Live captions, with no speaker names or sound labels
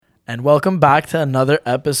and welcome back to another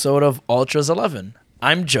episode of Ultras 11.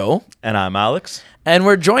 I'm Joe. And I'm Alex. And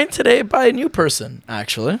we're joined today by a new person,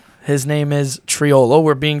 actually. His name is Triolo.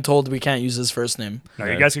 We're being told we can't use his first name. No,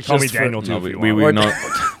 you guys can call me Daniel, too, if you want. We know.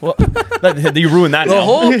 Well, you ruined that The now.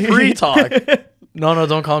 whole pre-talk. No,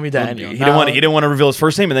 don't call me Daniel. He didn't want to reveal his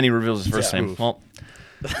first name, and then he reveals his first name. Well,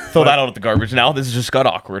 throw that out at the garbage now. This just got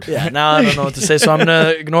awkward. Yeah, now I don't know what to say, so I'm going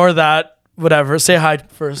to ignore that. Whatever. Say hi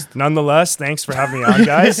first. Nonetheless, thanks for having me on,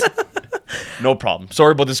 guys. No problem.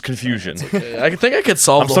 Sorry about this confusion. I think I could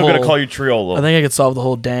solve I'm the still whole... going to call you Triolo. I think I could solve the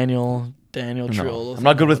whole Daniel Triolo. I'm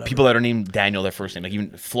not good with people that are named Daniel, their first name. Like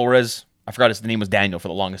even Flores, I forgot his name was Daniel for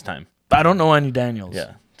the longest time. I don't know any Daniels.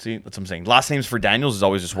 Yeah. See, that's what I'm saying. Last names for Daniels is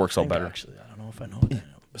always just works out better. Actually, I don't know if I know a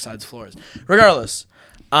Daniel besides Flores. Regardless,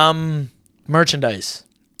 merchandise.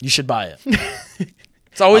 You should buy it.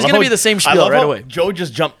 It's always going to be the same spiel right away. Joe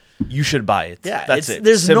just jumped. You should buy it. Yeah, that's it.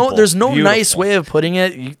 There's Simple. no Beautiful. nice way of putting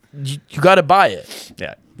it. You got to buy it.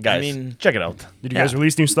 Yeah, guys, I mean, check it out. Did you guys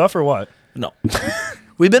release new stuff or what? No.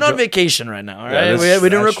 We've been on vacation right now, all right? Yeah, we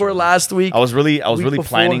didn't record last week. I was really before.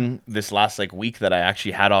 planning this last week that I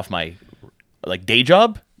actually had off my day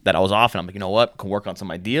job that I was off, and I'm like, you know what, can work on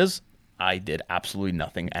some ideas. I did absolutely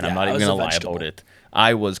nothing, and I'm not even gonna lie about it.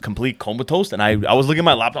 I was complete comatose, and I was looking at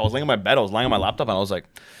my laptop. I was laying on my bed. I was lying on my laptop, and I was like,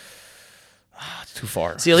 it's too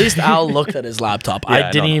far. See, at least Al looked at his laptop. Yeah,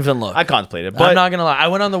 I didn't even look. I contemplated, but I'm not gonna lie. I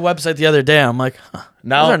went on the website the other day. I'm like,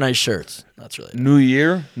 now those are nice shirts. That's really new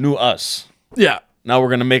year, new us. yeah. Now we're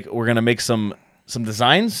gonna make some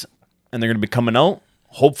designs, and they're gonna be coming out.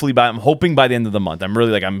 I'm hoping by the end of the month. I'm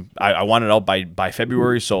really I want it out by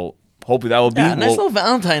February. So hopefully that will be nice little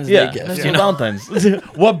Valentine's Day gift. Nice little Valentine's.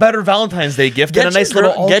 What better Valentine's Day gift than a nice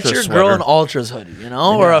little Ultra Get your girl sweater. an Ultras hoodie,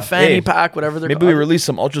 or a fanny pack, whatever they're Maybe called. we release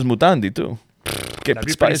some Ultras Mutandi too. Get That'd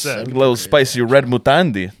be spice, pretty a sick. little spicy red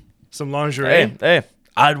Mutandi. Some lingerie. Hey,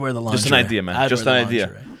 I'd wear the lingerie. just an idea, man. Just an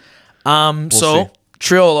idea. So see.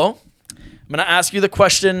 Triolo, I'm gonna ask you the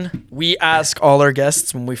question we ask all our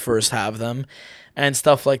guests when we first have them, and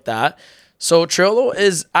stuff like that. So Triolo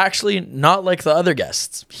is actually not like the other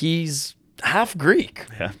guests. He's half Greek,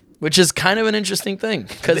 Yeah. which is kind of an interesting thing.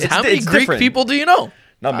 Because how many it's Greek different. people do you know?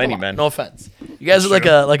 Not many, Not a lot. man. No offense. You guys are like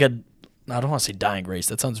a. I don't want to say dying race.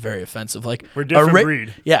 That sounds very offensive. Like We're different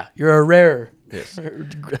breed. Yeah, you're a rare. Yes.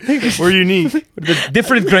 We're unique.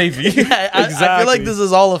 Different gravy. Yeah, I feel like Exactly. this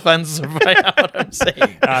is all offensive right now. What I'm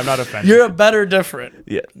saying. I'm not offended. You're a better different.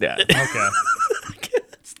 Yeah. Okay.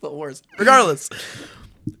 It's the worst. Regardless.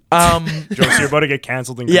 Joe, so you're about to get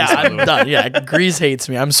canceled in Greece. Yeah, by the I'm way. done. Yeah, Greece hates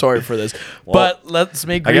me. I'm sorry for this. But let's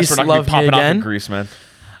make I guess Greece we're not gonna love be me popping off in again. Greece,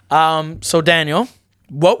 man. So Daniel,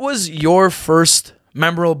 what was your first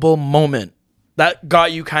memorable moment that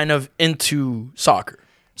got you kind of into soccer?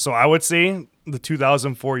 So I would say the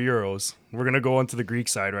 2004 Euros. We're going to go into the Greek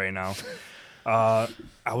side right now. I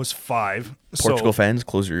was 5. Portugal so, fans,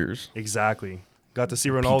 close your ears. Exactly. Got to see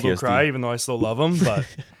Ronaldo PTSD. cry, even though I still love him. But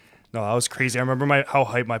no, that was crazy. I remember how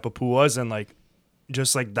hyped my papu was, and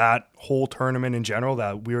just that whole tournament in general.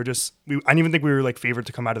 That we were I didn't even think we were favorite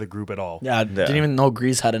to come out of the group at all. Yeah, I didn't even know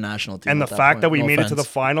Greece had a national team. And at the fact point. that we No made it to the offense.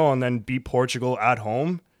 final and then beat Portugal at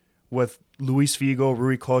home with Luis Figo,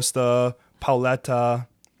 Rui Costa, Pauletta,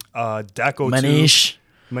 Deco, Manish.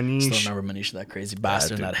 Manish. Still remember Manish, that crazy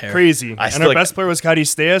bastard in that hair. Crazy. And our best player was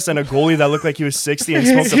Karisteas and a goalie that looked like he was 60 and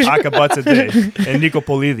smoked a pack of butts a day. And Nico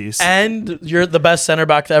Polidis. And you're the best center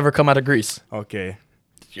back to ever come out of Greece. Okay.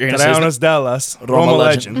 You're gonna say his name? Trajanos Dallas, Roma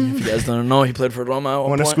legend. If you guys don't know, he played for Roma.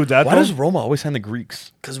 Won a Why Scudetto. does Roma always send the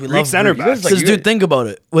Greeks? Because we Greek love center Greece. backs. Because, dude, think about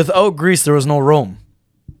it. Without Greece, there was no Rome.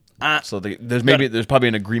 So there's probably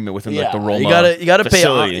an agreement within the Roma. You gotta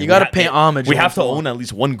facility. pay homage. We have to Roma. own at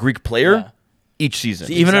least one Greek player Yeah. each season.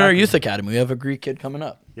 See, even in our youth academy, we have a Greek kid coming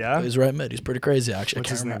up. Yeah? He's right mid. He's pretty crazy, actually.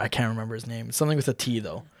 What's his name? I can't remember his name. It's something with a T,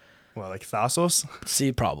 though. Well, Thassos?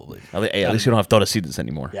 C, probably. At least you don't have Torres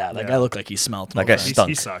anymore. Yeah, that Yeah. guy looked like he smelled. That guy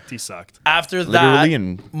November. stunk. He sucked. After Literally that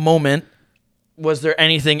and- moment, was there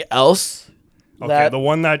anything else? Okay, the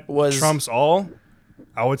one that was trumps all,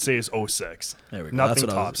 I would say, is 06. There we go. Nothing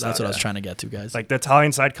That's tops what that. I was trying to get to, guys. The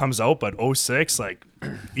Italian side comes out, but 06,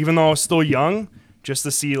 even though I was still young, just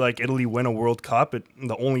to see Italy win a World Cup,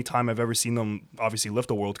 the only time I've ever seen them obviously lift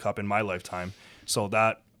a World Cup in my lifetime. So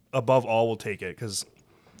that above all will take it, because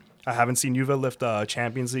I haven't seen Juve lift a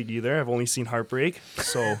Champions League either. I've only seen heartbreak.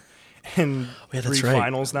 So in Yeah, three that's right.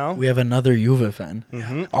 finals now. We have another Juve fan.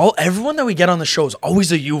 Everyone that we get on the show is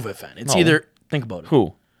always a Juve fan. It's either think about it.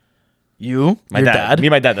 Who? You, My your dad. dad. Me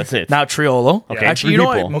and my dad, that's it. Now Triolo. Okay, Actually, you three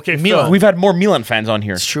know people. what? Okay, Milan. Phil. We've had more Milan fans on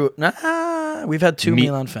here. It's true. Nah, we've had two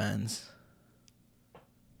Milan fans.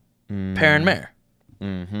 Per and Mare.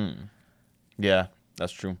 Yeah,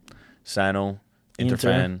 that's true. Sano, Inter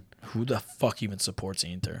Inter. fan. Who the fuck even supports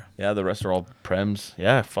Inter? Yeah, the rest are all Prems.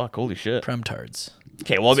 Yeah, fuck, holy shit. Prem tards.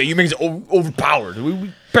 Okay, well, you make it overpowered.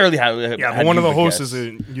 We barely have. Yeah, had but one of the Juve hosts guests. is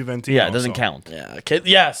a Juventino. Yeah, it doesn't so. count. Yeah. Okay.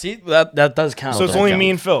 Yeah. See, that does count. So it's Doesn't only count. me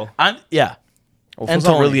and Phil. Yeah. Well, And Phil's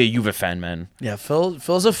not Tony. really a Juve fan, man. Yeah.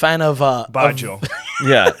 Phil's a fan of Baggio.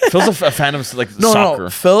 Yeah, Phil's a fan of like No, soccer. no.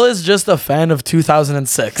 Phil is just a fan of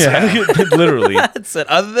 2006. Yeah, literally. That's it.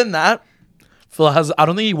 Other than that, Phil has. I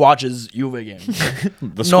don't think he watches Juve games. The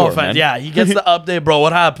No score, offense. man. Yeah, he gets the update, bro.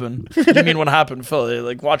 What happened? You mean what happened, Phil?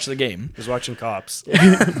 Like, watch the game. He's watching Cops.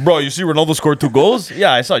 Bro, you see Ronaldo scored 2 goals?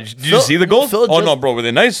 Yeah, I saw. Did you Phil- see the goals? Phil Oh just- no, bro, were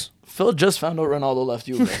they nice? Phil just found out Ronaldo left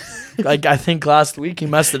Juve. Like, I think last week he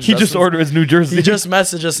messaged He us. just and- ordered his New Jersey. He just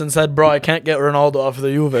messaged us and said, "Bro, I can't get Ronaldo off of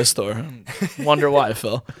the Juve store." Wonder why,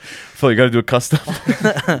 Phil. Phil, you got to do a custom.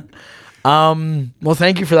 Well,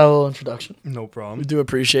 thank you for that little introduction. No We problem. do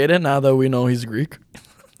appreciate it now that we know he's Greek.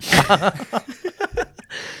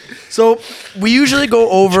 So we usually go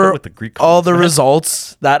over With the Greek all the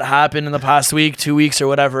results that happened in the past week, 2 weeks, or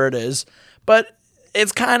whatever it is, but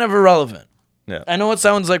it's kind of irrelevant. Yeah. I know it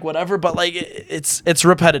sounds like whatever, but like it's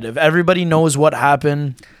repetitive. Everybody knows what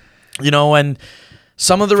happened, and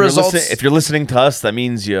some of the results. If you're listening to us, that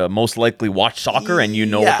means you most likely watch soccer and you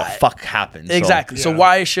know what the Yeah. fuck happened. So Exactly. So Yeah.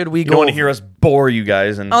 why should we You go? don't want to hear us bore you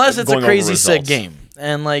guys, and Unless it's a going over crazy sick results. game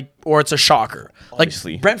and or it's a shocker.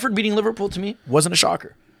 Obviously. Like Brentford beating Liverpool to me wasn't a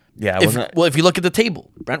shocker. Yeah, it wasn't. If you look at the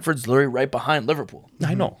table, Brentford's literally right behind Liverpool.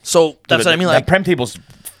 I know. So that's what I mean. That Like Prem table's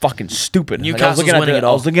fucking stupid. Newcastle's I was winning it I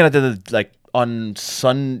all. was looking at the on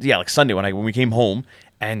Sunday when we came home,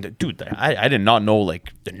 and dude, I did not know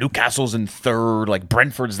like the Newcastle's in third, like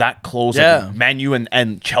Brentford's that close. Yeah. Like, Man U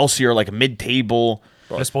and Chelsea are like mid-table.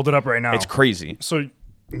 I just pulled it up right now. It's crazy. So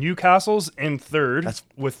Newcastle's in third That's-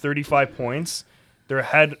 with 35 points. They're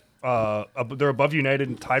ahead. They're above United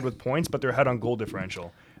and tied with points, but they're ahead on goal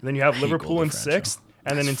differential. And then you have Liverpool goal in differential. sixth,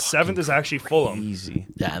 and then in seventh is actually Fulham. Easy.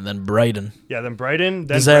 yeah, and then Brighton. Yeah, then Brighton,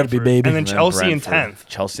 then Deserved, Brentford, baby. and then And then Chelsea in Brentford. 10th.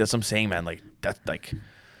 Chelsea, that's what I'm saying, man. Like that's like,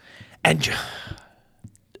 and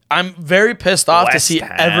I'm very pissed off to West see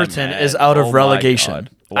Ham, Everton man. is out Oh of my relegation. God.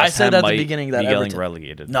 I West said Ham at the might beginning that be getting Everton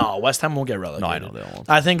relegated. No, West Ham won't get relegated. I know they won't.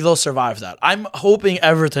 I think they'll survive that. I'm hoping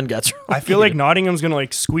Everton gets relegated. I feel like Nottingham's gonna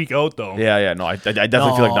squeak out though. Yeah. No, I definitely feel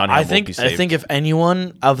like Nottingham won't be saved. I think if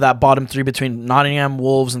anyone of that bottom three between Nottingham,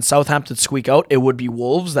 Wolves, and Southampton squeak out, it would be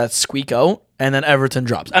Wolves that squeak out, and then Everton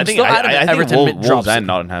drops. I'm I think still adamant I think Everton Wolves drops. and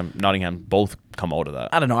Nottingham both come out of that.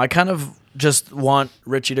 I don't know. I kind of just want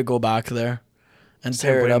Richie to go back there and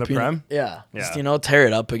tear it play in up. the Prem? Yeah. Just, Yeah. tear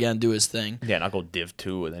it up again, do his thing. Yeah, not go Div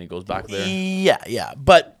 2 and then he goes back there. Yeah.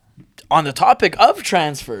 But on the topic of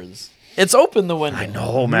transfers, it's open the window. I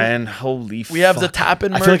know, man. Holy We have the fuck. tap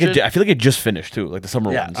and I feel merge. like it just finished too, like the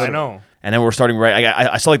summer Yeah, ones. I know. And then we're starting right.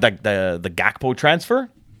 I saw like the Gakpo transfer.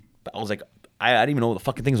 I was like, I didn't even know the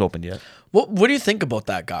fucking thing's opened yet. What do you think about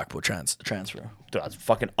that Gakpo transfer? Dude, that's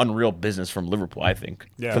fucking unreal business from Liverpool. I think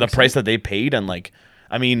Yeah, for the makes price that they paid, and like,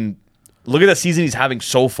 I mean, look at the season he's having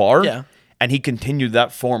so far. Yeah. And he continued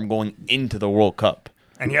that form going into the World Cup.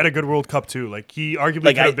 And he had a good World Cup too. Like he arguably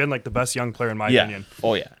Like, could have I- been like the best young player in my Yeah. opinion.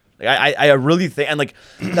 Oh yeah. Like, I really think, and like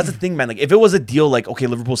that's the thing, man. Like if it was a deal, like okay,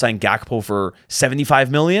 Liverpool signed Gakpo for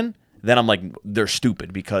 75 million, then I'm like they're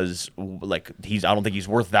stupid because like I don't think he's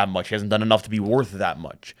worth that much. He hasn't done enough to be worth that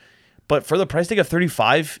much. But for the price tag of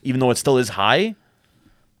 35, even though it still is high,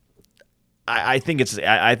 I think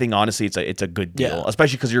honestly it's a good deal, Yeah.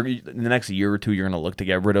 especially because you're in the next year or two you're gonna look to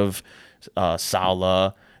get rid of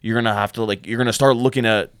Salah. You're gonna have to you're gonna start looking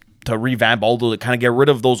to revamp all those, kind of get rid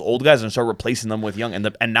of those old guys and start replacing them with young.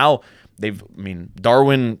 And now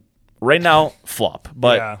Darwin right now flop,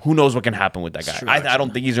 but Yeah. who knows what can happen with that guy? true, I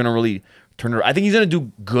don't think he's gonna really turn it. I think he's gonna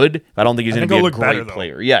do good. But I don't think he's gonna think be he'll a look better, great though.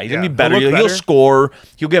 player. Yeah, he's gonna Yeah, be better. he'll look He'll better. score.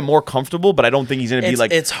 He'll get more comfortable, but I don't think he's gonna be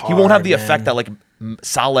It's he won't have hard, the effect man. that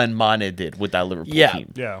Salah and Mane did with that Liverpool Yeah.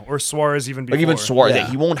 team. Yeah, or Suarez even before. Like even Suarez, Yeah.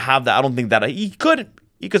 he won't have that. I don't think that he could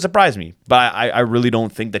surprise me, but I really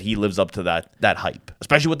don't think that he lives up to that hype,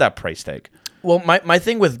 especially with that price tag. Well, my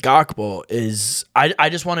thing with Gakpo is I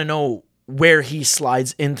just want to know where he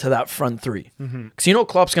slides into that front three. Because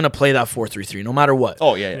Klopp's going to play that 4-3-3 no matter what.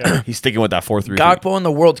 Oh yeah. He's sticking with that 4-3. Gakpo in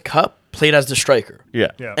the World Cup played as the striker.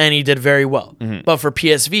 Yeah. Yeah. And he did very well. But for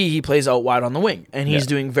PSV, he plays out wide on the wing, and he's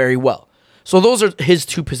doing very well. So those are his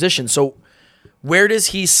two positions. So where does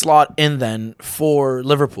he slot in then for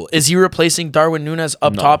Liverpool? Is he replacing Darwin Núñez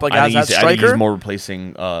up top like as that I think striker? he's more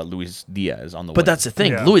replacing Luis Diaz on the. But wing. that's the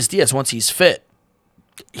thing. Yeah. Luis Diaz, once he's fit,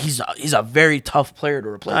 he's a very tough player to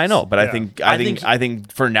replace. I know, but Yeah. I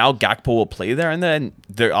think for now Gakpo will play there, and then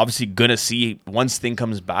they're obviously gonna see once thing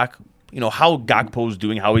comes back. how Gakpo's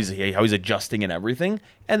doing, how he's adjusting and everything,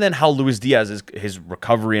 and then how Luis Diaz is his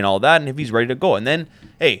recovery and all that, and if he's ready to go. And then,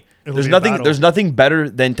 hey, there's nothing better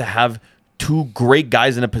than to have two great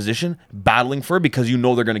guys in a position battling for it because they're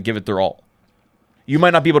going to give it their all. You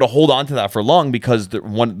might not be able to hold on to that for long because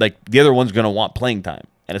the other one's going to want playing time,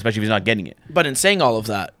 and especially if he's not getting it. But in saying all of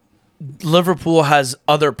that, Liverpool has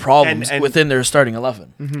other problems within their starting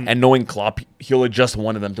 11. Mm-hmm. And knowing Klopp, he'll adjust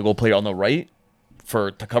one of them to go play on the right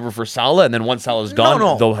to cover for Salah, and then once Salah's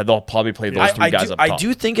gone, they'll probably play those three guys up top. I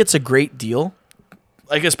do think it's a great deal,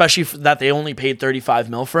 like especially that they only paid 35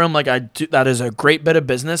 mil for him. Like that is a great bit of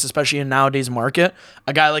business, especially in nowadays market.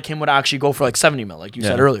 A guy like him would actually go for like 70 mil, like you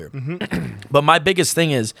said earlier. Mm-hmm. But my biggest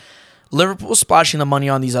thing is Liverpool splashing the money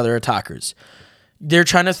on these other attackers. They're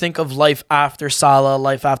trying to think of life after Salah,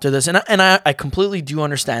 life after this. And I completely do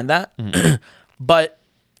understand that. Mm-hmm. But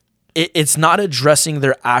it's not addressing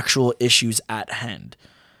their actual issues at hand.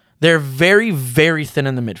 They're very, very thin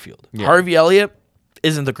in the midfield. Yeah. Harvey Elliott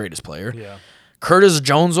isn't the greatest player. Yeah. Curtis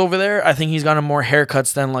Jones over there, I think he's gotten more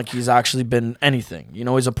haircuts than like he's actually been anything.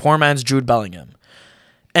 He's a poor man's Jude Bellingham.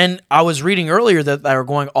 And I was reading earlier that they were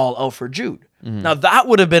going all out for Jude. Mm-hmm. Now that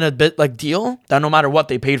would have been a bit like deal that no matter what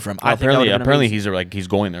they paid for him. Apparently he's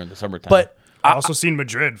going there in the summertime. But I also seen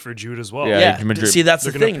Madrid for Jude as well. Yeah, Madrid. See, that's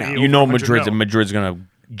the thing now. Madrid's gonna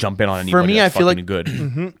jump in on anybody. For me, I feel like good.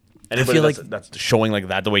 Mm-hmm. And I feel like that's showing like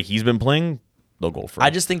that the way he's been playing. They'll go for it. I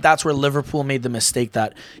just think that's where Liverpool made the mistake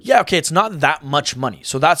that it's not that much money,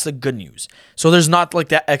 so that's the good news. So there's not like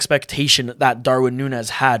that expectation that Darwin Núñez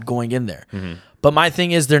had going in there. Mm-hmm. But my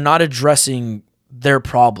thing is they're not addressing their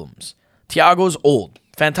problems. Thiago's old.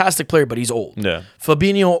 Fantastic player, but he's old. Yeah.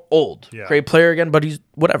 Fabinho, old. Yeah. Great player again, but he's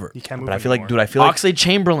whatever. He can't move but I anymore. feel like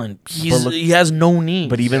Oxlade-Chamberlain, he has no knees.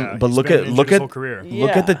 But look at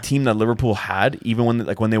the team that Liverpool had even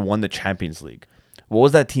when they won the Champions League. What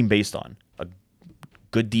was that team based on? A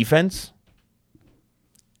good defense,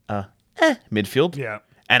 midfield,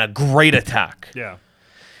 and a great attack. Yeah.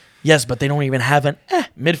 Yes, but they don't even have an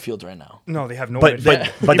midfield right now. No, they have no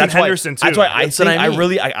midfield. But that's Henderson too. That's why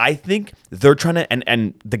I think they're trying to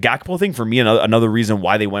and the Gakpo thing for me another reason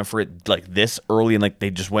why they went for it like this early and like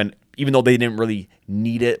they just went even though they didn't really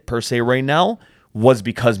need it per se right now was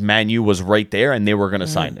because Man U was right there and they were going to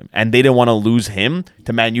sign him. And they didn't want to lose him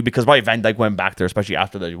to Man U because probably Van Dijk went back there, especially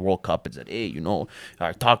after the World Cup and said, hey,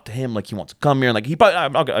 I talked to him like he wants to come here. And like he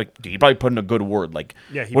probably put in a good word. Like,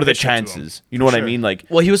 what are the chances? You know what I mean? Like,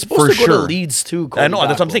 well, he was supposed to go to Leeds too. I know,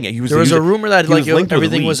 that's what I'm saying. There was a rumor that like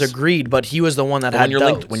everything was agreed, but he was the one that had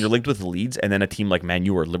when you're linked with Leeds and then a team like Man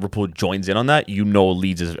U or Liverpool joins in on that,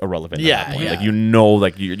 Leeds is irrelevant. Yeah.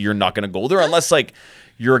 Like you're not going to go there unless like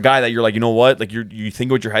you're a guy that you're like, you know what? Like you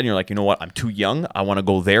think with your head and you're like, you know what? I'm too young. I want to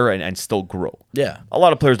go there and still grow. Yeah. A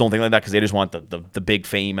lot of players don't think like that because they just want the big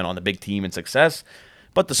fame and on the big team and success.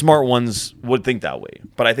 But the smart ones would think that way.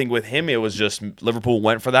 But I think with him, it was just Liverpool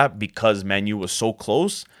went for that because Man U was so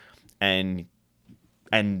close and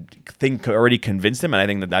think already convinced him. And I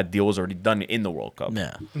think that deal was already done in the World Cup.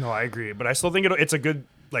 Yeah. No, I agree. But I still think it's a good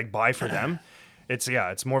like buy for them.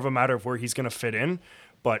 It's more of a matter of where he's going to fit in.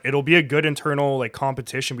 But it'll be a good internal like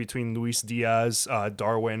competition between Luis Diaz,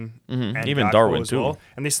 Darwin, and even Gakpo Darwin as too. Well.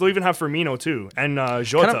 And they still even have Firmino too, and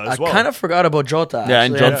Jota as well. I kind of forgot about Jota.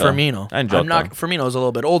 And Firmino. And Jota. Firmino's a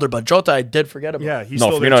little bit older, but Jota I did forget about. Yeah, he's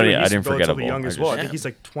still there too. I didn't forget about. Young as well. I think he's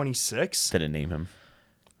like 26. Didn't name him.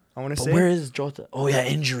 I want to say. Where is Jota? Oh yeah,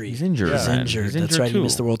 injury. He's injured. He's injured. That's right. He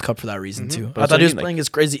missed the World Cup for that reason too. But I thought he was playing his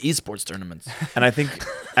crazy esports tournaments. And I think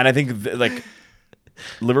like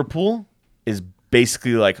Liverpool is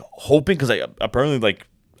basically like hoping because like apparently like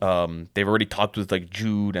they've already talked with like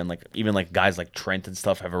Jude and like even like guys like Trent and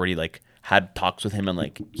stuff have already like had talks with him and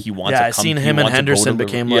like he wants. Yeah, I seen him and Henderson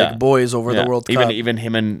became like boys over the World Cup. Even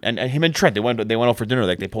him and him and Trent they went out for dinner.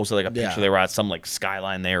 Like they posted like a picture. They were at some like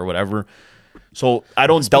skyline there or whatever. So I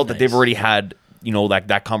don't doubt that they've already had like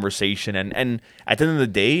that conversation. And at the end of the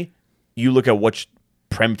day, you look at which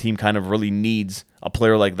Prem team kind of really needs a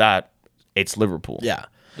player like that. It's Liverpool. Yeah.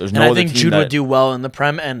 There's I think Jude would do well in the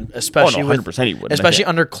Prem, and especially 100% he would. Especially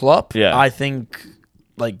under Klopp. Yeah. I think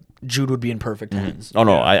like Jude would be in perfect hands. Oh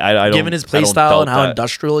no, I don't. Given his play style and how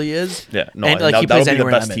industrial he is. Yeah, no, and like he plays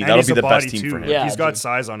anywhere in team. That'll be the best team for him. Yeah, he's got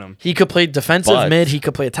size on him. He could play defensive mid. He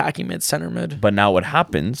could play attacking mid, center mid. But now what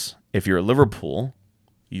happens if you're Liverpool?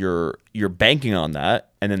 You're banking on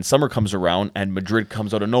that, and then summer comes around, and Madrid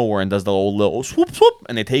comes out of nowhere and does the old little swoop,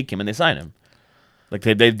 and they take him and they sign him. Like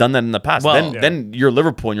they've done that in the past. Well, then you're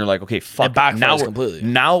Liverpool and you're like, okay, fuck. It backfires completely.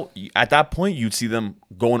 Now at that point you'd see them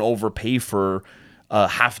going overpay for a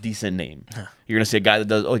half decent name. You're gonna say a guy that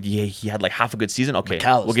does. Oh, yeah, he had like half a good season. Okay,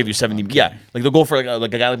 McAllister. we'll give you 70. Yeah, like they'll go for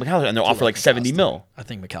like a guy like McAllister, and they'll offer like 70 mil. I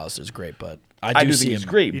think McAllister's great, but I do think he's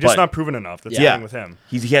great. He's just not proven enough. That's the thing with him.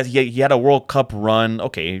 He had a World Cup run.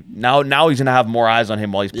 Okay, now he's gonna have more eyes on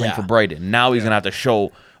him while he's playing for Brighton. Now he's gonna have to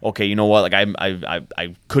show. Okay, you know what? Like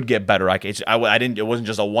I could get better. I didn't. It wasn't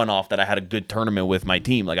just a one-off that I had a good tournament with my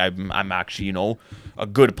team. Like I'm actually a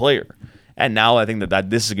good player. And now I think that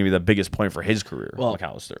this is gonna be the biggest point for his career,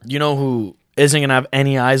 McAllister. You know who isn't gonna have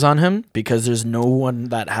any eyes on him because there's no one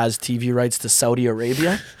that has TV rights to Saudi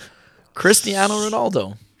Arabia? Cristiano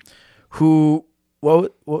Ronaldo, who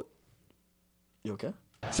what? You okay?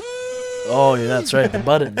 Oh yeah, that's right. The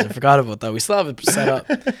buttons. I forgot about that. We still have it set up.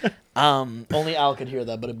 Only Al could hear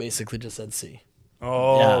that, but it basically just said C.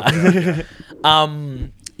 Oh.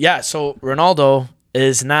 Yeah. So Ronaldo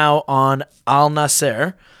is now on Al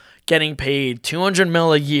Nasser, getting paid 200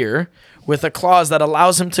 mil a year with a clause that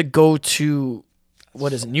allows him to go to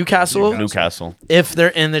Newcastle? Newcastle. If they're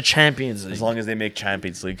in the Champions League. As long as they make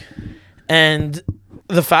Champions League. And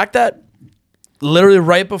the fact that literally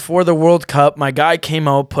right before the World Cup, my guy came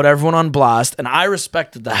out, put everyone on blast, and I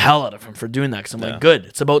respected the hell out of him for doing that because I'm like, good.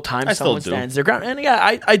 It's about time someone stands their ground. And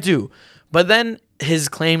yeah, I do. But then his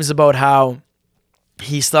claims about how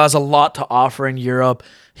he still has a lot to offer in Europe.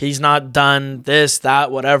 He's not done this, that,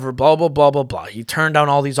 whatever, blah, blah, blah, blah, blah. He turned down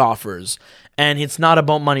all these offers, and it's not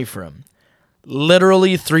about money for him.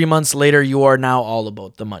 Literally 3 months later, you are now all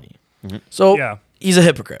about the money. Mm-hmm. So he's a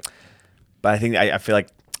hypocrite. But I think I feel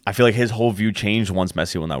like his whole view changed once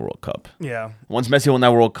Messi won that World Cup. Yeah. Once Messi won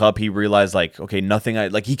that World Cup, he realized like, okay, nothing.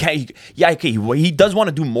 He can't. He does want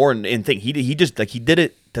to do more in thing. He did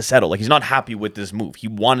it to settle. Like he's not happy with this move. He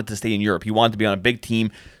wanted to stay in Europe. He wanted to be on a big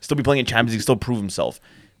team, still be playing in Champions League, still prove himself.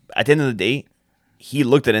 At the end of the day, he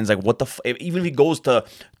looked at it and was like, what the even if he goes to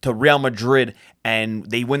Real Madrid and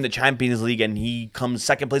they win the Champions League and he comes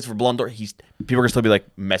second place for Ballon d'Or, people are gonna still be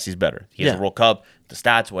like, Messi's better. He has a World Cup, the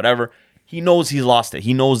stats, whatever. He knows he's lost it.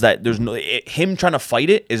 He knows that there's him trying to fight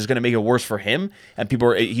it is going to make it worse for him, and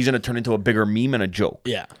he's going to turn into a bigger meme and a joke.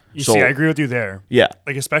 Yeah. You see, I agree with you there. Yeah.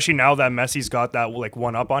 Like especially now that Messi's got that like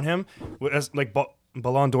one up on him, like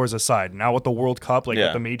Ballon d'Ors aside, now with the World Cup, like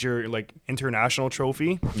with the major like international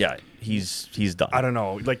trophy. Yeah, he's done. I don't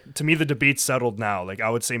know. Like to me, the debate's settled now. Like I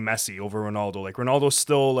would say Messi over Ronaldo. Like Ronaldo's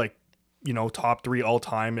still like top 3 all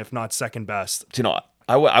time, if not second best.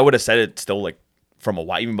 I would have said it still like. From a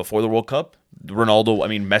while, even before the World Cup,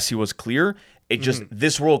 Messi was clear. It just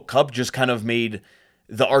this World Cup just kind of made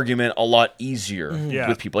the argument a lot easier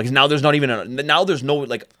with people. Like now, there's no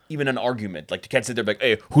like even an argument. Like you can't sit there and be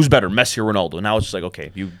like, hey, who's better, Messi or Ronaldo? Now it's just like,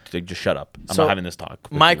 okay, you just shut up. I'm not having this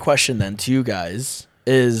talk. My question then to you guys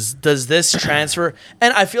is: does this transfer?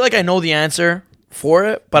 And I feel like I know the answer for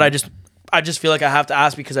it, but I just feel like I have to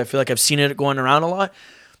ask because I feel like I've seen it going around a lot.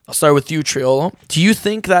 I'll start with you, Triolo. Do you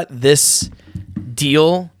think that this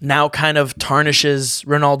deal now kind of tarnishes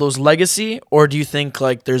Ronaldo's legacy, or do you think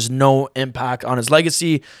like there's no impact on his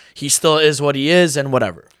legacy? He still is what he is and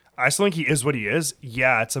whatever. I still think he is what he is.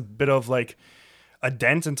 Yeah, it's a bit of like a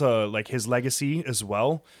dent into like his legacy as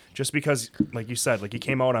well. Just because, like you said, like he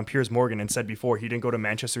came out on Piers Morgan and said before he didn't go to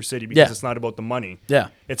Manchester City because it's not about the money. Yeah.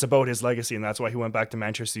 It's about his legacy, and that's why he went back to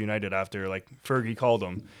Manchester United after like Fergie called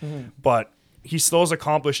him. But he still has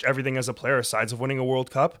accomplished everything as a player, aside of winning a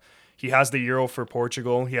World Cup. He has the Euro for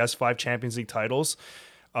Portugal. He has 5 Champions League titles.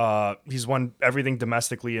 He's won everything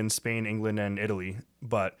domestically in Spain, England, and Italy.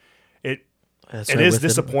 But it is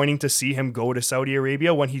disappointing to see him go to Saudi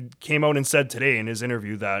Arabia when he came out and said today in his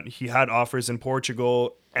interview that he had offers in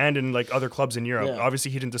Portugal and in like other clubs in Europe. Yeah. Obviously,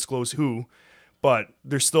 he didn't disclose who, but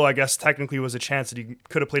there still, I guess, technically was a chance that he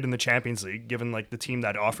could have played in the Champions League given like the team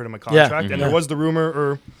that offered him a contract. And there was the rumor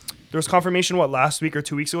or there was confirmation, last week or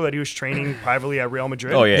 2 weeks ago, that he was training privately at Real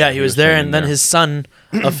Madrid. Oh, yeah. Yeah, he was there, and then his son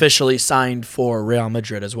officially signed for Real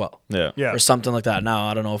Madrid as well. Yeah. Or something like that. Now,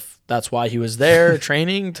 I don't know if that's why he was there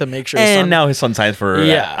training to make sure now his son signs for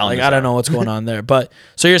I don't know what's going on there. But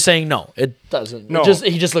so you're saying no, it doesn't. No.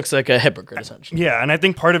 He just looks like a hypocrite, essentially. Yeah, and I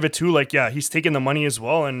think part of it too, he's taking the money as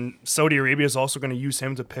well, and Saudi Arabia is also going to use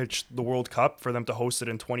him to pitch the World Cup for them to host it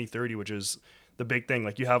in 2030, which is the big thing.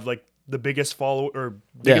 Like you have the biggest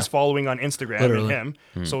following on Instagram in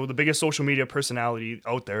him. So the biggest social media personality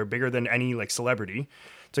out there, bigger than any celebrity,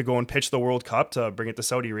 to go and pitch the World Cup to bring it to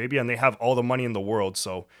Saudi Arabia, and they have all the money in the world.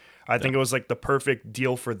 So I think it was the perfect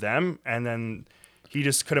deal for them. And then he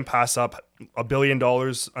just couldn't pass up $1 billion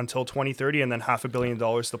until 2030, and then $500 million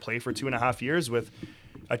to play for 2.5 years with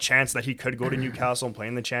a chance that he could go to Newcastle and play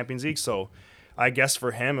in the Champions League. So I guess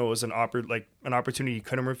for him, it was an opportunity he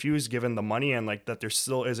couldn't refuse given the money, and that there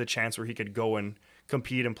still is a chance where he could go and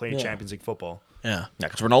compete and play Champions League football. Yeah. Yeah,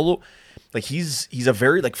 because Ronaldo, like he's a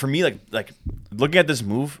very like for me like looking at this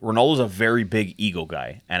move, Ronaldo's a very big ego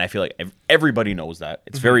guy, and I feel like everybody knows that.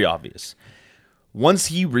 It's very obvious. Once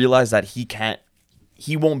he realized that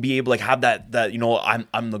he won't be able to like have that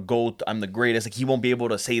I'm the GOAT, I'm the greatest. Like he won't be able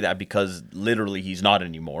to say that because literally he's not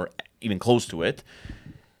anymore, even close to it.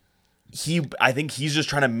 I think he's just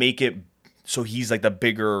trying to make it so he's like the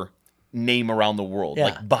bigger name around the world.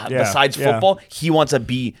 Yeah. Like besides football, he wants to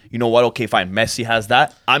be, you know what, okay, fine, Messi has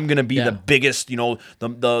that. I'm gonna be the biggest,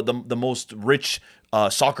 the most rich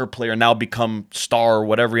soccer player, now become star or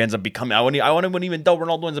whatever he ends up becoming. I wouldn't even doubt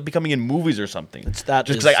Ronaldo ends up becoming in movies or something. It's that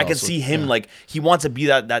just because I can see him like he wants to be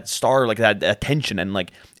that star, like that attention, and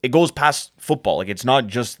like it goes past football. Like it's not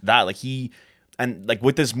just that. Like and like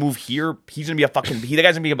with this move here, he's gonna be the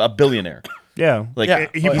guy's gonna be a billionaire. Yeah,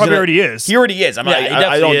 like he probably already is. He already is. I mean,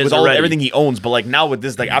 I don't with everything he owns, but like now with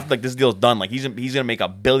this, like after like this deal's done, like he's gonna make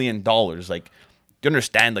 $1 billion. Like, do you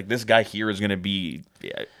understand? Like this guy here is gonna be.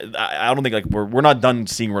 I don't think like we're not done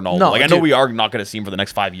seeing Ronaldo. No, like I know we are not gonna see him for the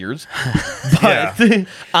next 5 years, but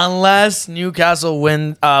unless Newcastle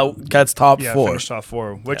gets top four, finish top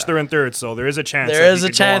four, which they're in third, so there is a chance. There is a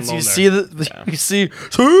chance. You see you see, and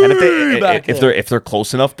if they're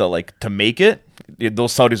close enough to make it.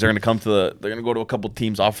 Those Saudis are going to they're going to go to a couple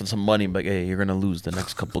teams, offer some money, but hey, you're going to lose the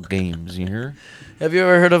next couple games. You hear? Have you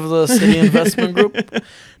ever heard of the City Investment Group?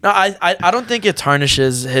 No, I don't think it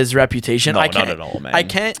tarnishes his reputation. No, not at all, man. I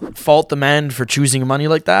can't fault the man for choosing money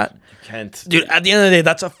like that. Can't. Dude, at the end of the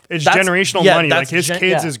day, it's generational money. Like his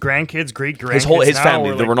kids, his grandkids, great grandkids. His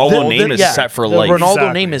family. The Ronaldo name is set for life. The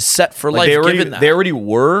Ronaldo name is set for life. They already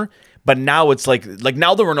were, but now it's like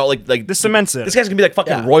now the Ronaldo like this cements it. This guy's gonna be like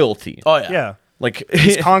fucking royalty. Oh yeah. Like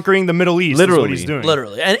he's conquering the Middle East. Literally, is what he's doing.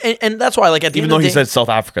 Literally, and that's why like at the even end though of the he day, said South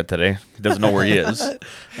Africa today, he doesn't know where he is.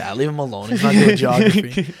 Yeah, leave him alone. He's not doing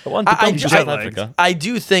geography. I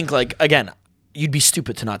do think like again, you'd be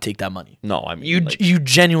stupid to not take that money. No, I mean you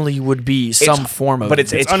genuinely would be some form of. But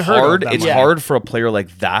it's unheard hard. It's hard for a player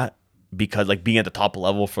like that because like being at the top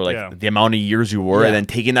level for like the amount of years you were, and then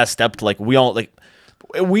taking that step to like we all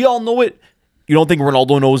know it. You don't think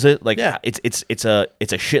Ronaldo knows it? Like it's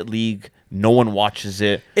a shit league. No one watches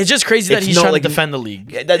it. It's just crazy that he's trying to defend the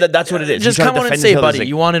league. That's what it is. Just come on and say, buddy,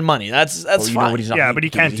 you wanted money. That's fine. But he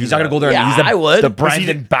can't. He's not going to go there. Yeah, and I would. The brand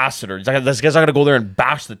ambassador. This guy's not going to go there and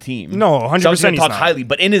bash the team. No, 100%. He's going to talk highly,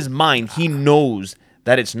 but in his mind, he knows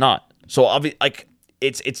that it's not. So like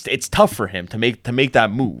it's tough for him to make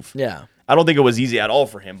that move. Yeah, I don't think it was easy at all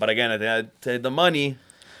for him. But again, the money.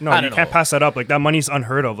 No, you can't pass that up. Like that money's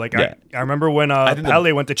unheard of. Like I remember when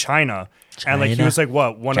Pele went to China, and like he was like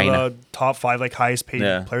one of the top 5 like highest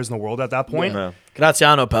paid players in the world at that point. Yeah.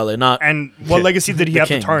 Graziano Pele, not. And what legacy did he have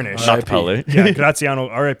to tarnish? Not Pele. Yeah, Graziano,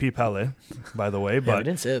 R.I.P. Pele, by the way. But we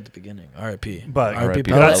didn't say it at the beginning. R.I.P. But R.I.P.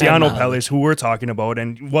 Graziano Pele is who we're talking about,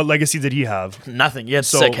 and what legacy did he have? Nothing. He had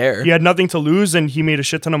sick hair. He had nothing to lose, and he made a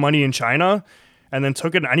shit ton of money in China, and then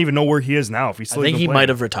took it. I don't even know where he is now. If he's still, I think he might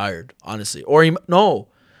have retired, honestly, or no.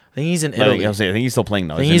 I think he's in Italy. I think he's still playing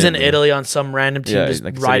now. I think he's in Italy on some random team just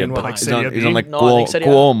riding behind. He's on like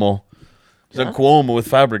Cuomo. He's on Cuomo with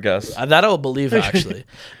Fabregas. That I'll believe, actually.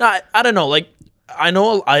 No, I don't know. Like, I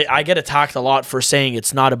know I get attacked a lot for saying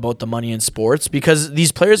it's not about the money in sports because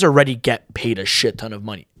these players already get paid a shit ton of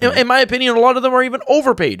money. In my opinion, a lot of them are even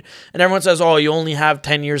overpaid. And everyone says, oh, you only have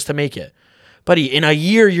 10 years to make it. Buddy, in a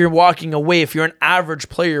year, you're walking away. If you're an average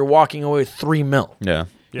player, you're walking away with $3 million. Yeah.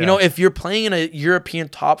 You know, if you're playing in a European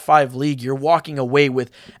top 5 league, you're walking away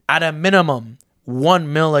with, at a minimum, $1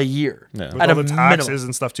 million a year. Yeah. With all the taxes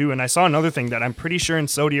and stuff too. And I saw another thing that I'm pretty sure in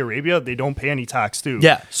Saudi Arabia they don't pay any tax too.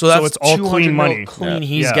 Yeah, so it's all clean money.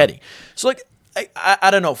 He's getting. So like, I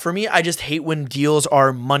don't know. For me, I just hate when deals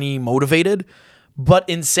are money motivated. But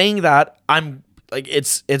in saying that, I'm like,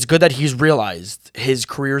 it's good that he's realized his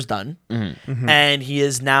career's done, and he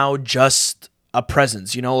is now just a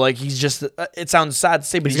presence, you know, like he's just, it sounds sad to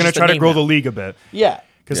say, but he's going to try to grow the league a bit. Yeah.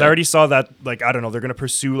 Because I already saw that, like, I don't know, they're going to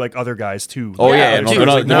pursue, like, other guys, too. Oh, yeah. They're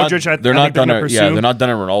not done at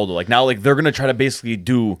Ronaldo. Like, now, like, they're going to try to basically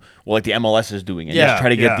do what, like, the MLS is doing and just try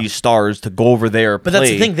to get these stars to go over there, But that's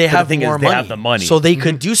the thing, they have more money. They have the money. So they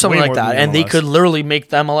could do something like that, and they could literally make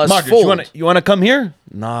the MLS fold. You want to come here?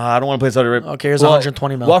 Nah, I don't want to play Saudi Arabia. Okay, here's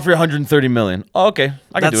 120 million. We'll offer you 130 million. Oh, okay.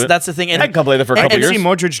 I can do it. That's the thing. And I can come play there for a couple years. I see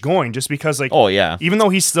Modric going just because, like, even though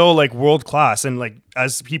he's still, like, world class and, like,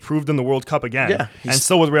 as he proved in the World Cup again, and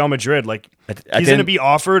still with Real Madrid, like, he's going to be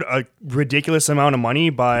offered a ridiculous amount of money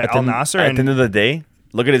by Al Nassr. At the end of the day,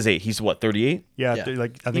 look at his age. He's what, 38? Yeah,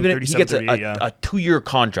 like I think 37, he gets 38, a 2-year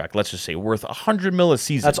contract, let's just say, worth $100 million a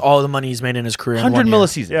season. That's all the money he's made in his career. $100 million a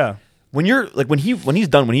season. Yeah. when you're like when he's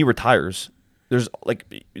done, when he retires, there's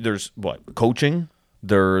what, coaching.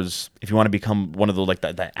 There's, if you want to become one of the like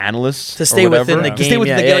the analysts to stay within the game. To stay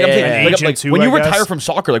within the game. Like, I'm saying, like, too, when you I guess. retire from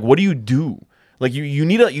soccer, like what do you do? Like you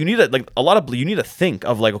need a like a lot of, you need to think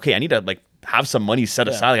of like, okay, I need to like have some money set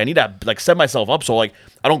aside. Like I need to like set myself up so like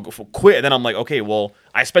I don't quit and then I'm like, okay, well,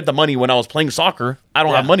 I spent the money when I was playing soccer. I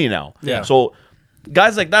don't have money now. Yeah. So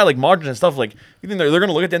guys like that, like Modric and stuff, like you think they're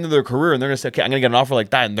gonna look at the end of their career and they're gonna say, okay, I'm gonna get an offer like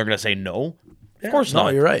that, and they're gonna say no. Of course not. No,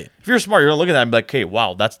 you're right. If you're smart, you're gonna look at that and be like, okay,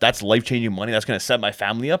 wow, that's life-changing money. That's gonna set my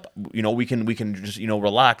family up. You know, we can just, you know,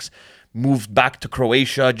 relax, move back to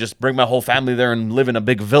Croatia, just bring my whole family there and live in a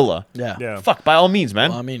big villa. Yeah. Fuck, by all means, man.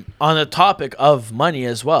 Well, I mean, on the topic of money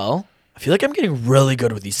as well, I feel like I'm getting really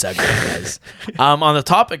good with these segments, guys. On the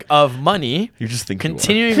topic of money, You just think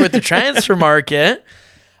continuing with the transfer market,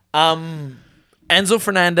 Enzo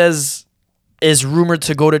Fernandez is rumored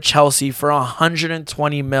to go to Chelsea for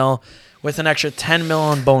 120 mil with an extra 10 mil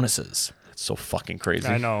on bonuses. It's so fucking crazy.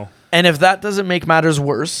 I know. And if that doesn't make matters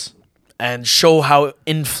worse and show how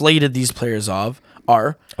inflated these players are,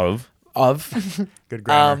 Good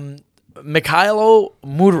grammar. Mikhailo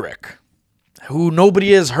Mudryk, who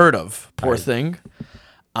nobody has heard of, poor thing,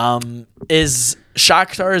 is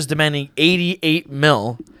Shakhtar is demanding 88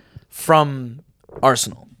 mil from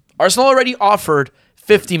Arsenal. Arsenal already offered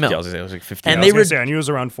 50 mil. Yeah, it was like 50. And I was gonna say, I knew it was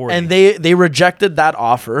around 40. And they rejected that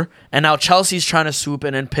offer, and now Chelsea's trying to swoop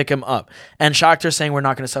in and pick him up. And Shakhtar's saying we're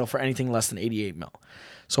not going to settle for anything less than 88 mil.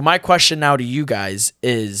 So my question now to you guys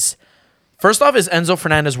is, first off, is Enzo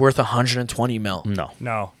Fernandez worth 120 mil? No.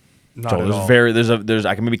 No. Not So at all. there's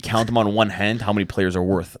I can maybe count them on one hand how many players are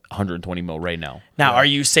worth 120 mil right now. Now, are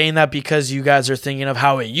you saying that because you guys are thinking of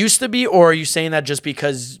how it used to be, or are you saying that just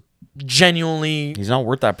because genuinely... He's not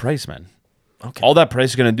worth that price, man. Okay. All that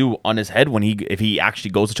price is gonna do on his head if he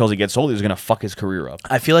actually goes to Chelsea, gets sold, he's gonna fuck his career up.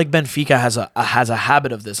 I feel like Benfica has a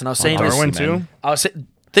habit of this, and I was saying this. Darwin man. too? I was saying,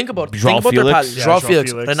 think about João their Felix? paths. Yeah, João João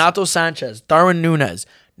Felix, Felix. Renato Sanchez, Darwin Núñez,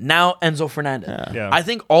 now Enzo Fernandez. Yeah. I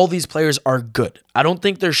think all these players are good. I don't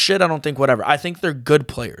think they're shit. I don't think whatever. I think they're good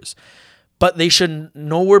players. But they should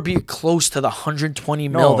nowhere be close to the 120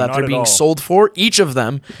 mil that not they're at being all. sold for, each of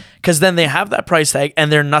them, because then they have that price tag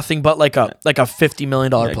and they're nothing but like a $50 million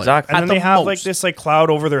player. exactly. And At then the they have like most. this like cloud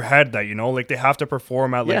over their head that, you know, like they have to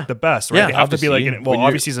perform at like Yeah. the best, right? Yeah. They have to be like, Obviously, well, when you're-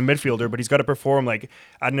 obviously he's a midfielder, but he's got to perform like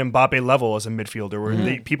at an Mbappe level as a midfielder,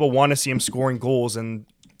 where people want to see him scoring goals and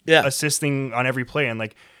Yeah. assisting on every play, and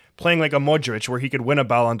like playing like a Modric where he could win a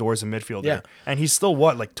Ballon d'Or as a midfielder. Yeah. And he's still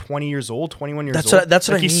what, like 20 years old, 21 years That's old? what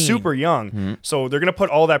like I he's mean. super young. So they're going to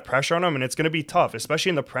put all that pressure on him, and it's going to be tough, especially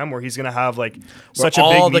in the Prem where he's going to have like such a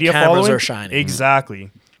all big the media cameras following. are shining.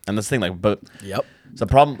 Exactly. And that's the thing, like, but Yep. it's the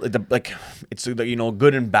problem. It's you know,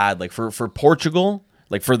 good and bad. Like for Portugal,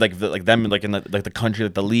 like for like them, like in the country,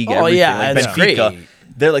 like the league. Oh, everything, yeah, like it's Benfica,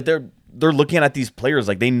 great. they're looking at these players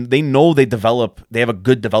like they know they have a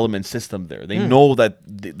good development system there. They know that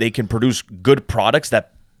they can produce good products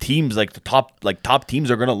that teams like the top teams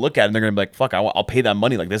are gonna look at and they're gonna be like, fuck, I'll pay that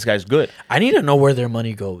money. Like this guy's good. I need to know where their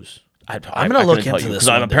money goes. I'm gonna look into this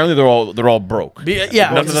one day. Apparently they're all broke. Yeah.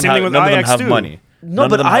 None of the them same thing with none of them Ajax have too. money. No, None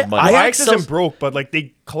but of them have money. Ajax Ajax isn't does- broke, but like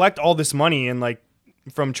they collect all this money and like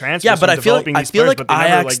from transfers. Yeah, but from I feel like developing these players, Ajax but they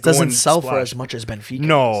never, like, go doesn't and sell for splash. as much as Benfica.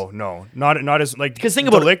 No, not as like. 'Cause think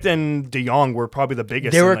about De Ligt and De Jong were probably the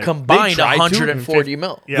biggest. They and, were like, combined they tried to 140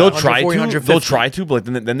 mil. Yeah. They'll 140, try to, but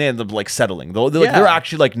then they end up like settling. Yeah. They're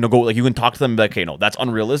actually like like you can talk to them like, hey, no, that's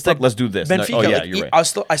unrealistic. Let's do this. Benfica, Oh yeah, like, you're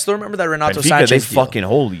right. I still remember that Renato Benfica, Sanchez they deal. fucking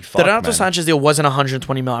holy fuck. The Renato man. Sanchez deal wasn't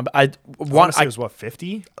 120 mil. I want to say it was what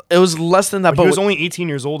 50. It was less than that, But he was but only 18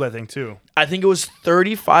 years old, I think, too. I think it was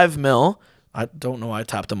 35 mil. I don't know why I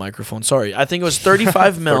tapped the microphone. Sorry. I think it was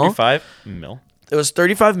 35 mil. 35 mil. It was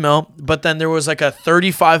 35 mil, but then there was like a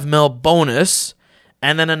 35 mil bonus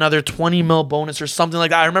and then another 20 mil bonus or something like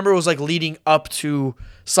that. I remember it was like leading up to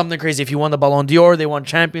something crazy. If he won the Ballon d'Or, they won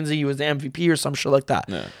Champions League, he was the MVP or some shit like that.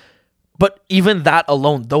 Yeah. But even that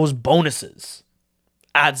alone, those bonuses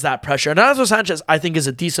adds that pressure. And Renato Sanchez, I think, is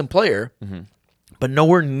a decent player, but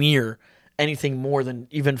nowhere near anything more than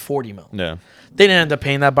even 40 mil. Yeah. They didn't end up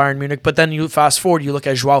paying that Bayern Munich, but then you fast forward, you look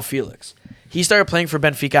at João Felix. He started playing for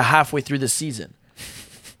Benfica halfway through the season.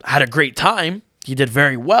 Had a great time. He did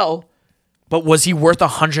very well. But was he worth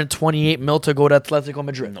 128 mil to go to Atletico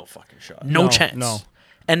Madrid? No fucking shot. No No, chance. no.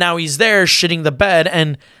 And now he's there shitting the bed,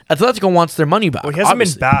 and Atletico wants their money back. Well, he hasn't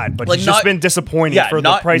obviously. been bad, but Like, he's just not- been disappointing Yeah, for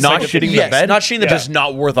not the price. not like, shitting Yes, the bed. not shitting the bed. Just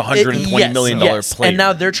not worth $120 million player. And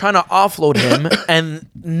now they're trying to offload him, and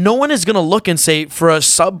no one is going to look and say for a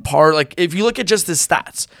subpar. Like if you look at just his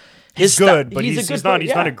stats, He's good, but a he's good not. player, He's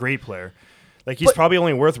yeah. not a great player. Like, he's probably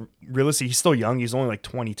only worth, realistically, he's still young. He's only like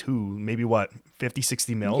 22, maybe 50,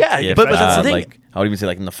 60 mil? Yeah, but that's the thing. Like, I would even say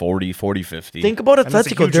like in the 40, 50. Think about that's a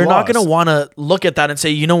Atletico. huge They're not going to loss. want to look at that and say,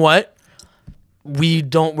 you know what? We're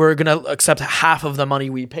going to accept half of the money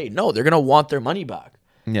we paid. No, they're going to want their money back.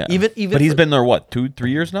 Yeah. Even but he's been there, what, 2-3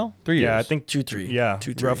 years now? 3 years? Yeah, I think 2-3. Yeah,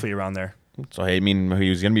 2-3. roughly around there. So, hey, I mean, he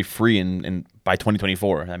was going to be free in by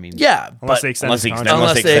 2024. I mean, Yeah, Unless but they extend unless his he contract.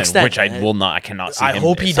 Unless they extend, which I will not. I cannot see. I him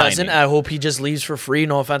hope he signing. doesn't. I hope he just leaves for free.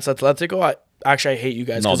 No offense, Atletico. I hate you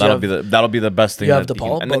guys. No, 'cause that'll be the best thing. you have that the he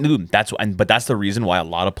ball, can- but- and dude, but that's the reason why a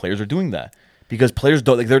lot of players are doing that, because players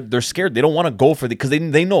don't, like, they're scared. They don't want to go for because they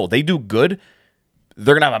know they do good.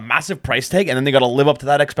 They're gonna have a massive price tag, and then they got to live up to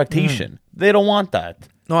that expectation. They don't want that.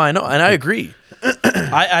 No, I know, and I agree.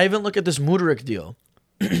 I even look at this Mudryk deal.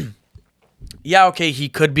 Yeah, okay, he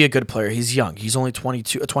could be a good player. He's young. He's only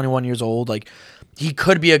 21 years old. Like, he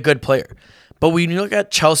could be a good player. But when you look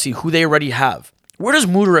at Chelsea, who they already have, where does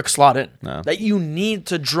Mudryk slot in? No. That you need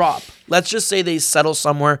to drop. Let's just say they settle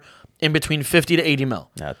somewhere in between 50 to 80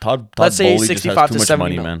 mil. Yeah, Todd Let's say Bowley just 65 has to too much 70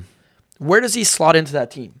 money, mil. man. Where does he slot into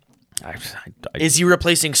that team? Is he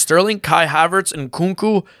replacing Sterling, Kai Havertz, and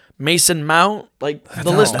Kunku, Mason Mount? Like,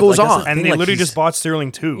 the list goes Like, that's on. the And thing, they like, literally he's- just bought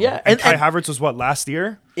Sterling too. Yeah, and Kai and- Havertz was what, last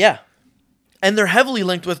year? Yeah. And they're heavily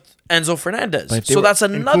linked with Enzo Fernandez. But if they So were- that's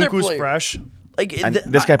And another Kunku's player. fresh. Like, And th-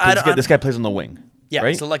 this guy, I- I- this guy plays on the wing. yeah,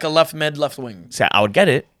 right? so like a left mid, left wing. See, I would get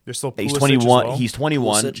it. There's still He's Pulisic as 21. well. He's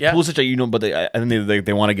 21. Pulisic, yeah. Pulisic, you know, but I think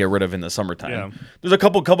they want to get rid of in the summertime. Yeah. There's a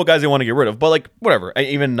couple guys they want to get rid of, but like whatever.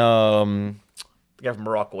 Even the guy from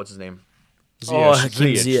Morocco, what's his name? Oh, Hakim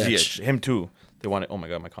Ziyech. Him too. They want it. Oh my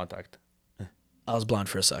god, my contact. I was blind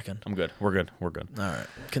for a second. I'm good. We're good. All right,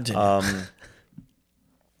 continue.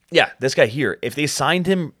 Yeah, this guy here. If they signed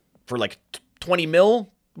him for like 20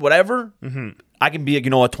 mil, whatever, I can be, a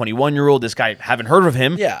 21-year-old. This guy, haven't heard of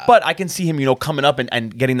him. Yeah. But I can see him, coming up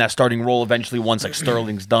and getting that starting role eventually once like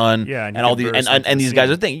Sterling's done. Yeah, and and he all can these burst and onto the these guys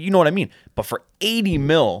scene. are thinking, you know what I mean? But for 80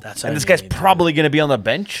 mil, That's what and I this guy's mean, probably going to be on the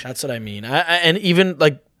bench. That's what I mean. And even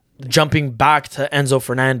like jumping back to Enzo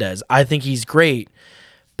Fernandez, I think he's great,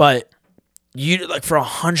 but you like for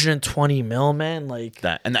 120 mil, man, like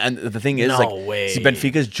That and the thing is, No like, way. see,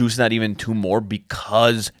 Benfica's juicing that even two more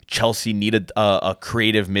because Chelsea needed a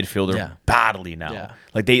creative midfielder Yeah. badly now.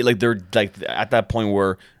 Yeah. They're at that point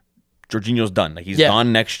where Jorginho's done. Like, he's Yeah.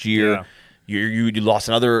 gone next year. Yeah. You lost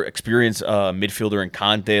another experienced midfielder in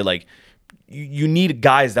Conte. Like, you need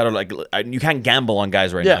guys that are like, you can't gamble on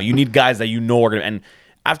guys right Yeah. now. You need guys that you know are gonna. And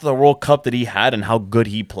after the World Cup that he had and how good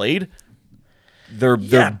he played. They're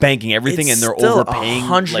banking everything, It's and they're still overpaying like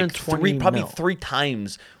 120 probably mil. 3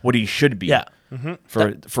 times what he should be. Yeah.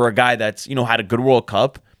 For a guy that's had a good World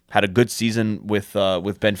Cup, had a good season with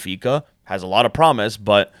Benfica, has a lot of promise,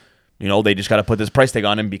 but they just got to put this price tag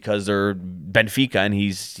on him because they're Benfica and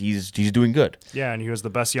he's doing good. Yeah, and he was the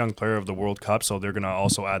best young player of the World Cup, so they're gonna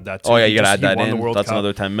also add that. Oh yeah, you He got to add that won the in. World That's Cup.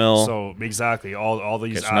 another 10 mil. So exactly, all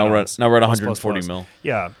these. Okay, so now we're at add-ons, 140 mil.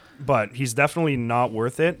 Yeah, but he's definitely not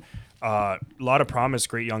worth it. A lot of promise,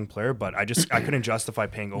 great young player, but I couldn't justify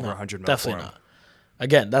paying over 100 mil definitely for him. not.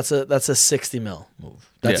 Again, that's a 60 mil move.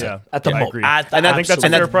 That's Yeah. it. At the Yeah, I most. agree. And I think that's a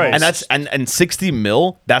fair price. And 60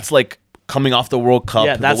 mil. That's like coming off the World Cup.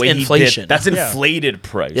 Yeah, that's the way inflation. He did, that's Yeah. inflated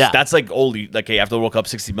price. Yeah. That's like hey, after the World Cup,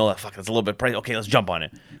 60 mil. Fuck, that's a little bit price. Okay, let's jump on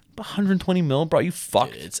it. But 120 mil, bro, you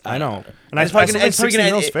fucked. I know, and It's I probably still gonna- think 60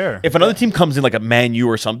 mil is fair. If another team comes in like a Man U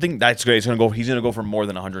or something, that's great. He's gonna go for more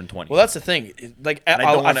than 120. Well, that's the thing. Like, I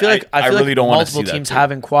don't wanna- I feel like I really like don't wanna multiple see that teams too.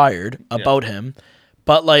 have inquired about him,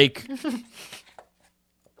 but like,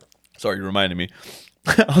 Sorry, you reminded me.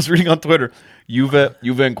 I was reading on Twitter.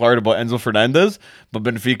 Juve inquired about Enzo Fernandez, but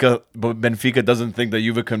Benfica doesn't think that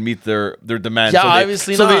Juve can meet their demands. Yeah, so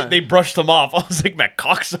obviously so not. They brushed him off. I was like, man,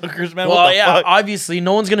 cocksuckers, man. well, what the yeah, fuck? obviously,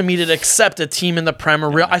 no one's gonna meet it except a team in the Prem.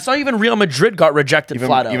 Or I saw even Real Madrid got rejected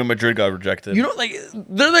flat out. Even Madrid got rejected. Like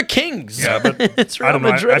they're the kings. Yeah, but it's Real I don't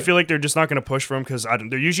know. Madrid. I feel like they're just not going to push for him because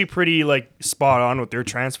they're usually pretty like spot on with their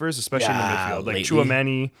transfers, especially Yeah, in the midfield, like lately.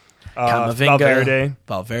 Chouameni, Camavinga,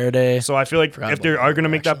 Valverde. So I feel like Forgot if they about are going to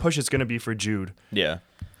make that actually. push, it's going to be for Jude. yeah.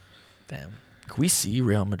 Damn. Can we see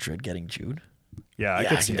Real Madrid getting Jude? Yeah, I I could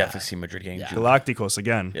can see that. definitely see Madrid getting Jude. Galacticos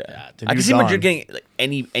again. Yeah. The I new can see Madrid Dawn. getting like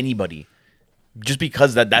anybody, just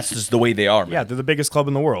because that's just the way they are. Man. Yeah, they're the biggest club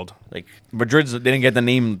in the world. Like Madrid's, they didn't get the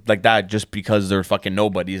name like that just because they're fucking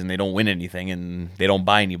nobodies and they don't win anything and they don't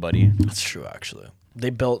buy anybody. That's true, actually. They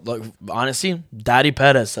built, like, honestly, Daddy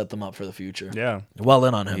Perez set them up for the future. Yeah. Well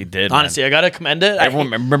in on him. He did, Honestly, I got to commend it. Everyone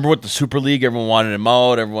remember with the Super League, everyone wanted him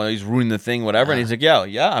out. Everyone he's ruining the thing, whatever. And he's like,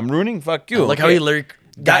 yeah, I'm ruining. Fuck you. Like how he literally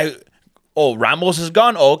guy oh, Ramos is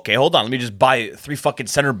gone. Oh, okay, hold on. Let me just buy 3 fucking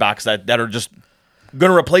center backs that are just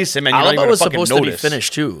gonna replace him, and you're not even Alaba gonna was fucking supposed notice. to be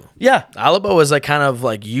finished too. Yeah, Alaba was like kind of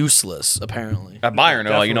like useless apparently. at Bayern,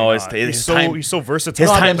 He's so versatile. his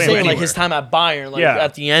No, time I'm playing saying like anywhere. his time at Bayern, like Yeah.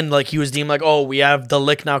 at the end, like he was deemed like, oh, we have the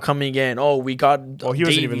lick now coming in. Oh, we got Oh, he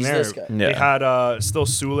wasn't even Davies, there. this guy. Yeah. They had still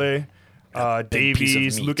Sule, big piece of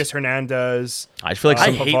Davies, meat. Lucas Hernandez. I feel like I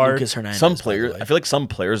some hate Pavard. Lucas Hernandez. some by the players. way. I feel like some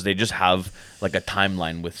players they just have like a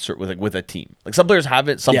timeline with a team. Like some players have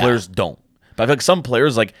it, some Yeah. players don't. But I feel like some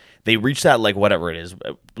players like they reach that like whatever it is.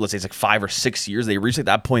 Let's say it's like 5 or 6 years. They reach like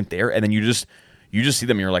that point there, and then you just see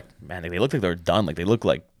them. And you're like, man, they look like they're done. Like they look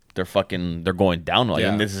like they're going down. Like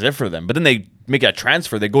Yeah. and this is it for them. But then they make a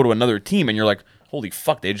transfer. They go to another team, and you're like, holy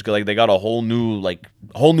fuck! They just got they got a whole new life.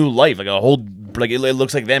 Like a whole it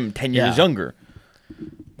looks like them 10 years Yeah. younger.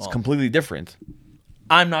 It's completely different.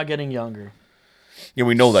 I'm not getting younger. Yeah,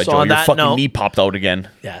 we know that, So Joe. on Your that fucking note- knee popped out again.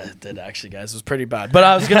 Yeah, it did actually, guys. It was pretty bad. But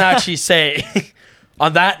I was gonna actually say,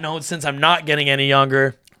 on that note, since I'm not getting any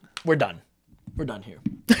younger, we're done. We're done here.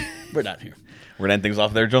 We're done here. We're gonna end things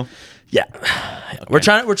off there, Joe. Yeah. We're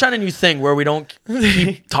trying a new thing where we don't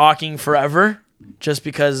keep talking forever just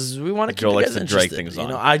because we want to keep Joe you likes guys to interested. drag things you on.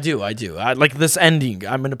 know, I do. I like this ending.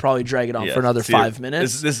 I'm gonna probably drag it on for another 5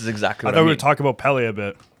 minutes. This is exactly I what thought I we mean. would talk about Pele a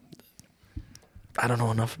bit. I don't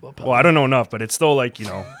know enough about Pele. Well, I don't know enough, but it's still like,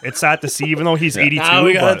 it's sad to see, even though he's 82. Now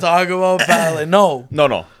we gotta but talk about Pele. No.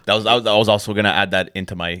 No. That was also gonna add that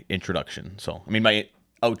into my introduction. So I mean my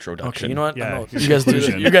outroduction. Okay, you know what? Yeah, No, your you guys do this.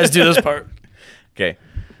 conclusion. You guys do this part. Okay,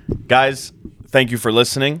 guys, thank you for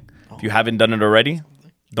listening. If you haven't done it already,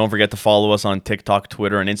 don't forget to follow us on TikTok,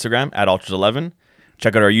 Twitter, and Instagram at Ultras11.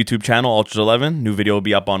 Check out our YouTube channel, Ultras11. New video will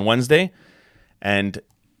be up on Wednesday. And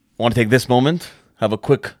I want to take this moment, have a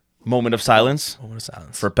quick moment of silence Moment of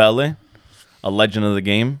silence. for Pele, a legend of the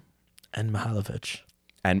game. And Mihalovic.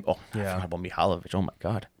 And I Yeah. forgot about Mihalovic. Oh my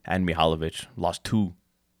God. And Mihalovic lost 2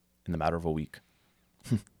 in the matter of a week.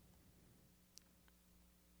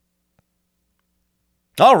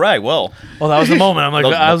 All right. Well, Oh, that was the moment. I'm like,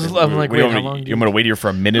 I'm like, we wait, want how me- long? you want me to wait here for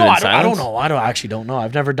a minute No, in I silence? don't know. I actually don't know.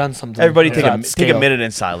 I've never done something. Everybody of take that a scale. minute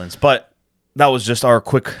in silence. But that was just our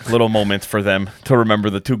quick little moment for them to remember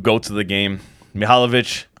the 2 GOATs of the game.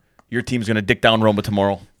 Mihalovic, your team's going to dick down Roma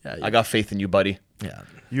tomorrow. Yeah, I got faith in you, buddy. Yeah.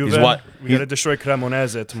 He's what? We got to destroy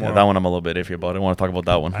Cremonese tomorrow. Yeah, that one I'm a little bit iffy about. I don't want to talk about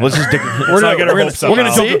that one. Let's just dick. not get our hopes up, we're gonna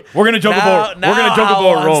Al. joke. We're gonna joke Now- about. We're gonna now joke Al about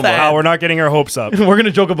wants Roma. that. Wow, we're not getting our hopes up. We're gonna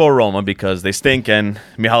joke about Roma because they stink, and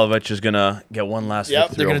Mihalovic is gonna get one last. Yep.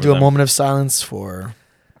 victory They're gonna over do a them. moment of silence for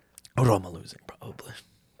Roma losing, probably.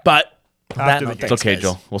 But After the game. It's okay,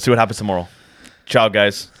 Joe. We'll see what happens tomorrow. Ciao,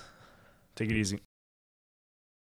 guys. Take it easy.